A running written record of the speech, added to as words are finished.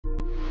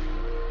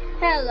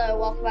Hello,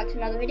 welcome back to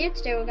another video.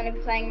 Today we're going to be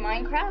playing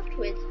Minecraft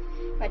with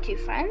my two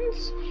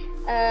friends.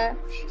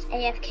 She's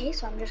AFK,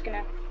 so I'm just going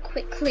to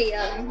quickly,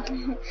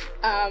 I'm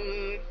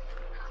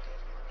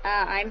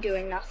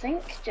doing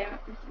nothing.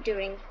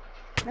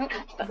 Nope,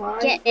 but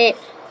get it.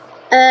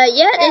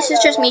 Yeah, this is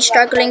just me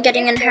struggling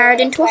getting Angharad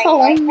into a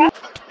home.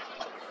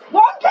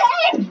 What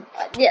game?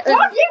 Yeah,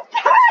 What you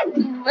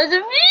done? was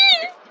it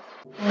me?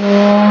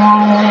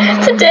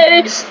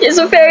 Today is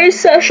a very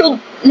special.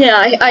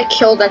 Yeah, I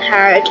killed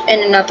Angharad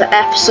in another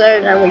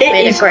episode, and we've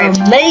made it great.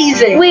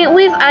 Amazing.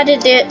 We've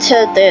added it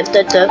to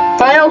the.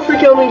 I also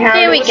killed Angharad.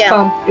 Here we go.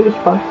 Fun. It was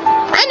fun.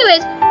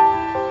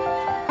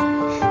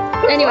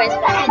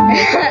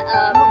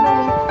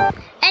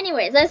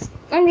 Anyways,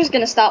 I'm just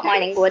gonna start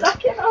mining wood.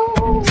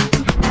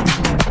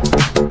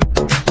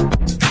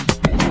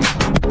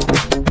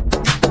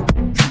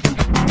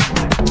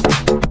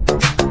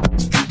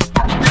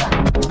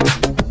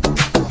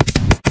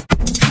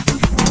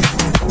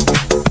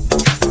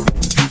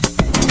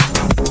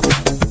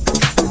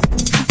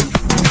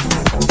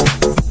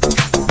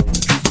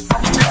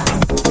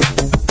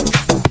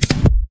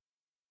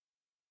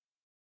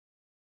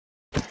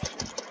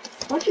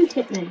 Why'd you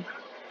hit me?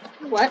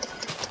 What?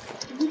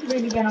 You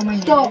really get on my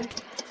nerves. Stop.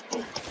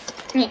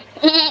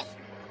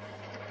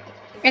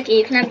 Okay,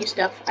 you can have your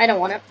stuff. I don't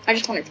want it. I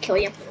just wanted to kill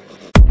you.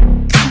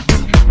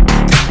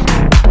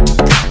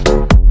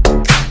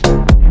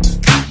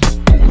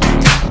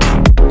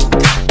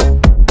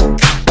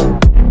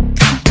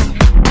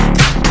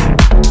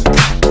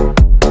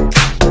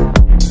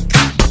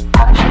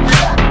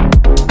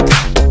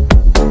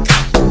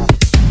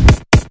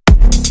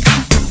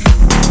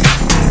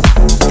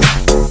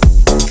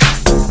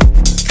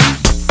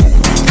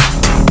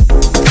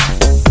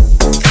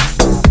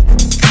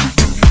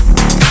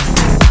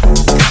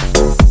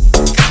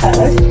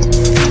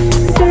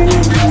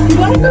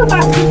 Go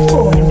back to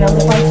spawn and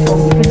build a white spawn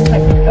because it's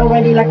like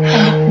already like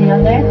kind of clear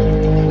there.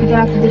 You don't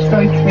have to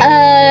destroy trees.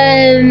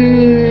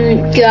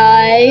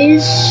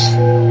 Guys,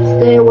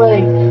 Stay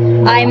away.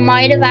 I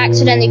might have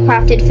accidentally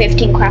crafted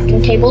 15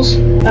 crafting tables.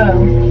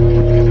 Oh.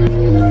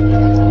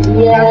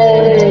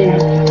 Yay.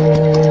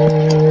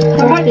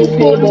 Come back to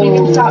spawn and we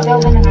can start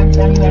building a house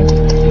anyway.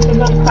 You can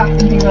build a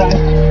crafting table out.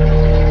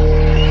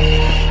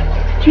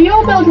 Should we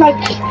all build like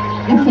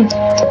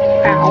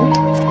Ow.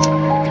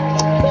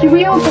 Should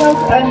we all build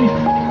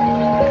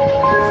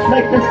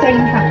like the same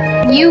house?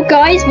 You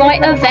guys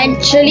might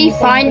eventually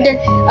find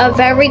a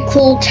very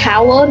cool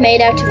tower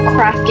made out of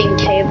crafting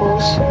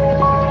tables.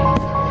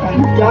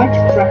 You died to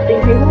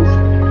crafting tables?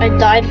 I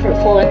died for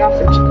falling off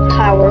a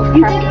tower of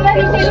You crafting didn't let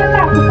me tables. do a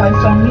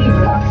sacrifice on me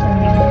last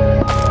time.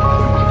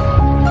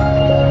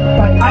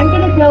 Right, I'm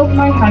gonna build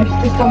my house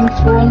just on the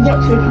spawn bit,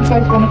 so if you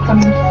guys wanna come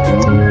and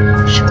spawn.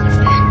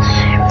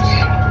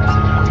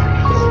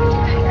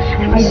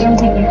 I don't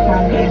think you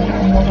can do that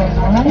another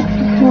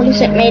one. What is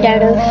it made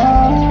out of?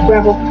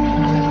 Gravel.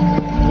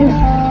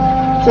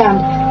 Sand.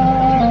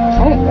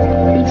 Oh,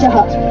 Pizza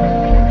Hut.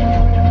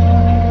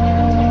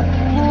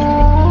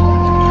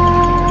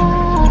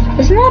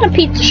 isn't that a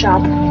pizza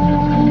shop?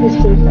 This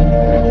too.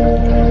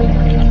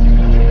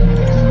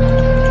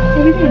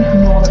 Everything is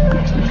not a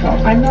pizza shop.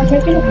 I'm not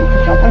making a pizza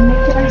shop, I'm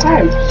making a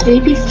house. Say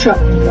pizza shop.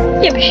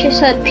 Yeah, but she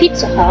said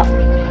Pizza Hut.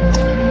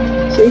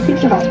 Say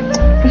pizza hut.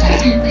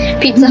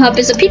 Pizza Hut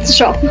is a pizza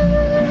shop.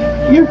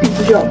 You're a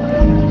pizza shop.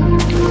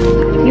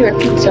 You're a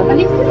pizza. At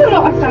least there's a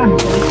lot of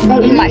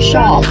sandwiches. In my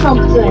shop.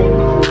 Something.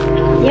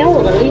 Yeah,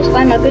 well, at least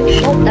I'm a big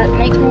shop that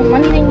makes more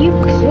money than you,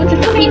 because you're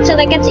just a pizza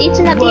that gets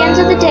eaten at the end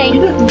of the day.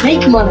 You don't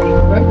make money,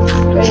 right?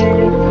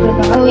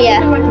 Oh,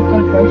 yeah.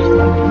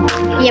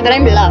 Yeah, but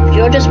I'm loved.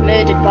 You're just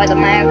murdered by the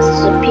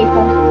mouths of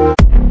people.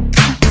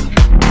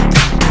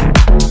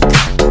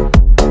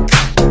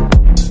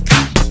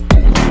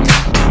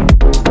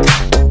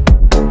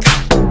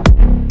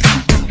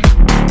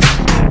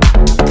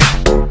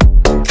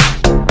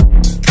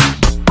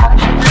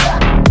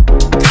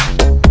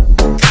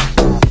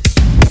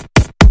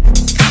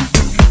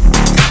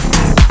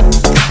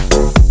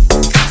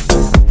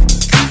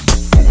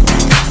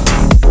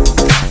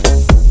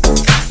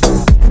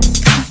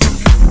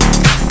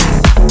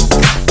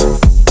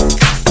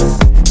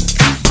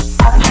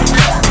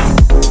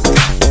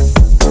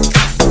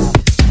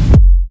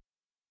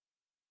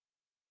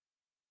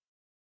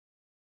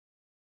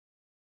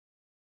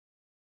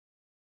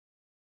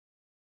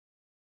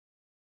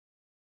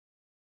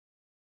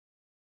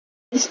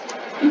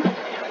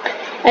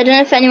 I don't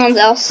know if anyone's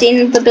else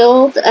seen the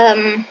build. Are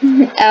you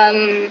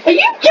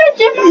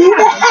judging me?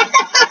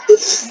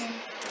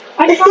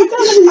 I can't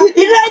tell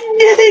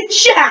Is that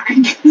Jack?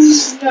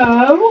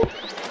 No.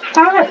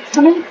 Parrot,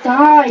 come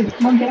inside.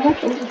 Come on, get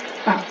out of the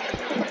crap.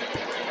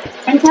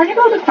 I'm trying to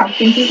build a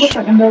crafting table so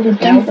I can build a bed.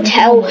 Don't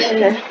tell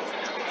her.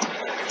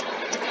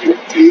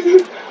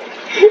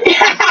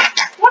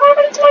 What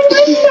happened to my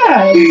window?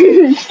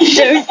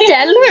 Don't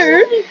tell her.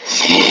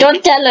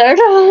 Don't tell her.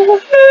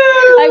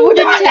 I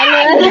wouldn't tell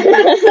her.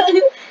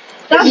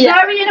 That's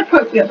very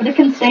inappropriate, but it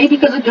can stay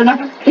because I don't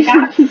have a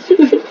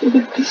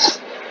pickaxe.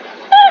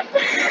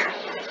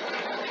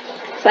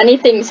 Funny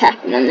things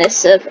happen on this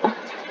server.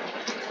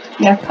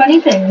 Yeah, funny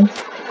things.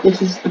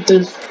 This is the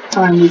first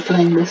time we're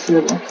playing this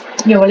server.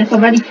 Yeah, well, it's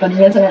already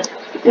funny, isn't it?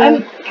 Yeah.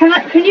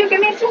 Can you give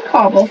me some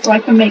cobble so I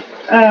can make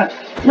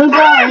No,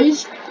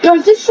 guys,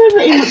 this server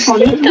isn't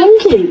funny. It's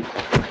monkey.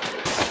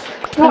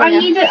 No, I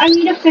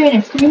need a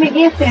furnace. Can you make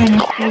me a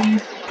furnace,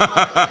 please?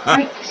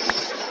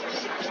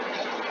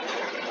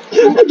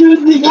 I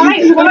don't think. Why?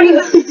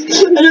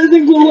 I don't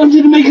think we'll want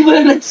you to make a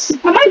furnace.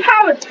 Are my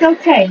parrots still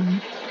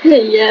tame?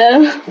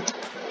 Yeah.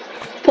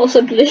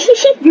 Possibly.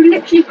 You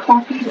literally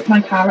copied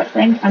my parrot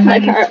thing and My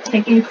now you're parrot.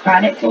 taking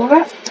credit for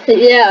it.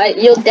 Yeah,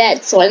 you're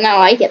dead, so now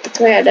I get the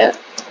credit.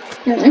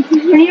 Can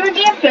you make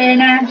me a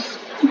furnace?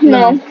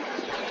 No.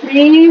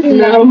 Please?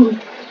 No.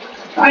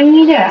 I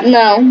need it.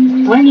 No.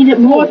 I need it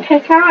more. Wood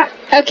pickaxe?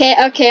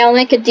 Okay, I'll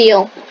make a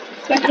deal.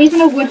 There's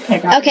even a wood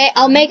pickaxe. Okay,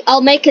 I'll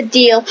make a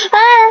deal.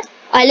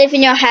 I live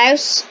in your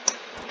house,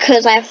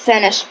 cause I have a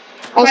furnace.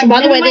 Also, Right,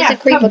 by the way, in my there's a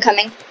house, creeper come.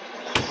 coming.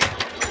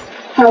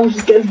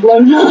 House gets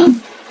blown up.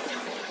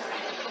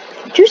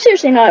 Do you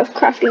seriously not have a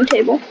crafting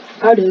table?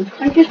 I do.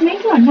 I just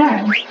made one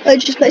now. I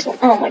just placed one.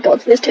 Oh my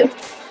god, there's two.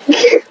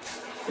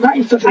 That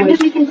is such a I'm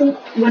just waste. making some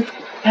wood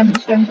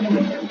stone for the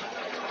windows.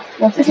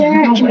 What's it?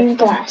 They're No actually wood.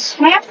 glass.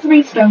 Can I have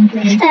 3 stone,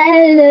 please? Did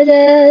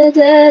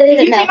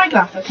you see No. my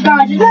glasses?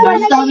 Guys, is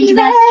this starving to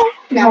death?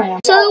 No.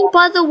 So,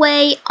 by the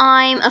way,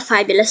 I'm a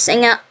fabulous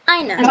singer. I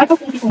I know. like how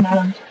people in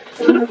Ireland.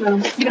 You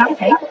can have a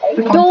cake.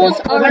 Doors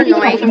are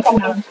annoying.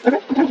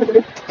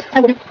 I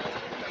wouldn't.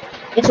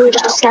 It's all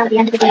just a scam at the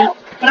end of the day.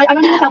 But I'm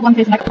only going to tell one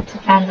person like to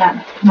can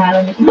land in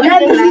Ireland. If you want to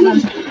live in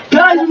Lemons! Ireland,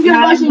 Guys, I'm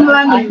gonna buy some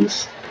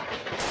lemons.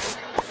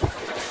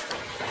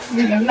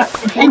 you know, look,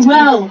 Hey,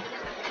 well,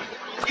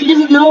 if you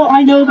didn't know,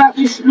 I know about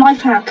this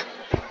life hack.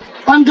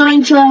 I'm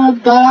going to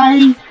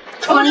buy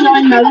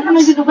 29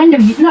 melons. Through the window.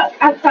 You look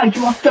outside.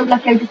 You are so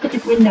lucky I just put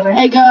this window in.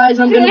 Hey guys,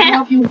 I'm going to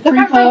help you with Look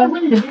outside the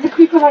creeper. window. There's a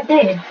creeper right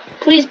there.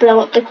 Please blow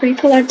up the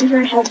creeper, that'd be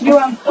very helpful. You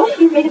oh,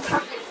 you made a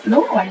path.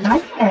 No, I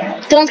like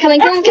it. Dylan's coming,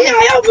 Dylan's Can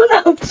coming. I open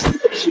up?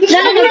 No,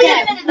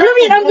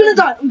 I'm gonna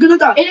die. I'm gonna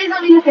die. It is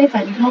only the first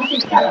time. You can all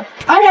sit together.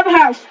 I have a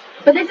house.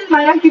 But this is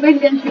my life. You guys are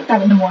going to pick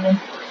that in the morning.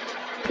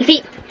 Your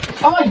feet.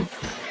 Oi!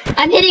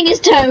 I'm hitting his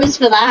toes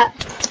for that.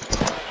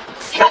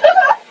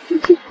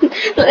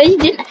 But he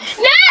didn't.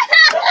 No!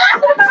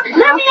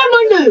 Let me have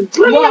my loot.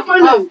 Let me have my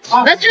loot.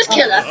 Let's just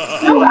kill her.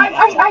 No, I'm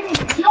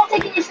not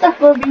taking your stuff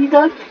for a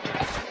reason.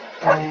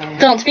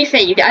 Don't, to be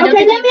fair, I don't Okay,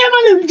 think let me have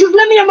my loot. Just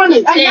let me have my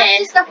loot. I Yeah. left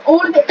your stuff,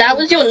 all of it. that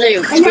was your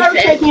loot, to And be now I'm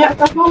fair. taking it.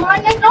 That's not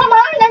mine. That's not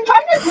mine. I'm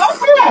trying to drop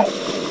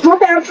it. Drop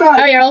it outside.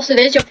 Oh yeah, also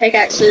there's your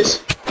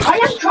pickaxes. I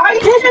am trying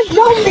to. There's a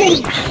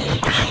zombie.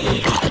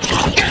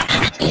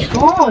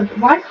 God,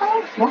 why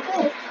can't I drop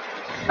it?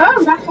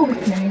 Oh, that's all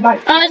it's doing. Right.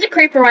 Oh, there's a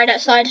creeper right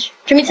outside. Do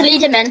you want me to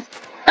lead him in?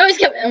 Oh, he's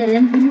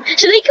coming.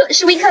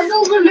 Should we come?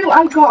 All the loot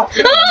I got.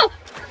 Oh!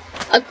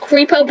 A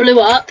creeper blew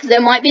up.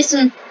 There might be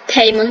some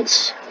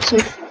payments.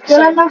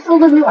 Dylan, that's all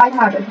the loot I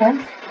had, okay?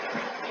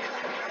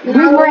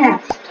 Where's my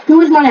axe?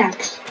 Who is my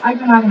axe? I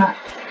don't have an axe.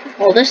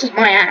 Well, this is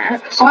my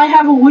axe. I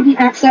have a wooden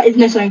axe that is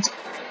missing.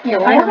 Yeah,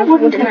 I have a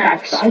wooden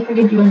pickaxe, but I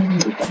figured you only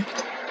needed one.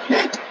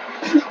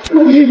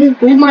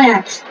 Where's my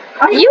axe?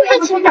 I You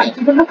have a hit me. pickaxe.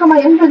 You can look at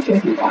my inventory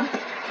if you want.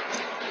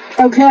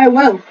 Okay, I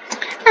will.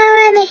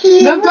 I'm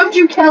here. No, don't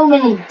you kill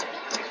me!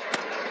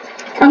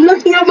 I'm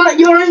looking at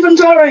your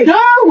inventory. No!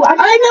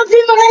 I looked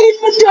in my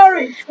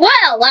inventory.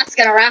 Well, that's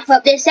gonna wrap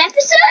up this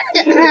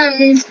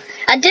episode.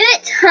 A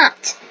dirt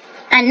hunt,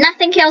 and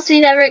nothing else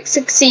we've ever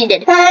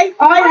succeeded. Hey,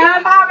 I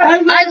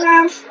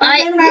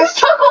You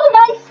took all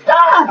my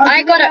stuff!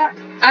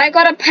 I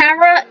got a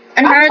parrot,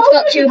 and I Harrod's told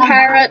got you 2 that.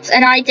 parrots,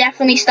 and I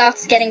definitely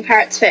started getting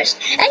parrots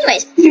first.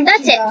 Anyways, You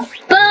that's cheater.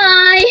 it.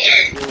 Bye.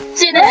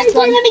 See you in the next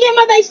one. Let me get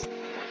my base.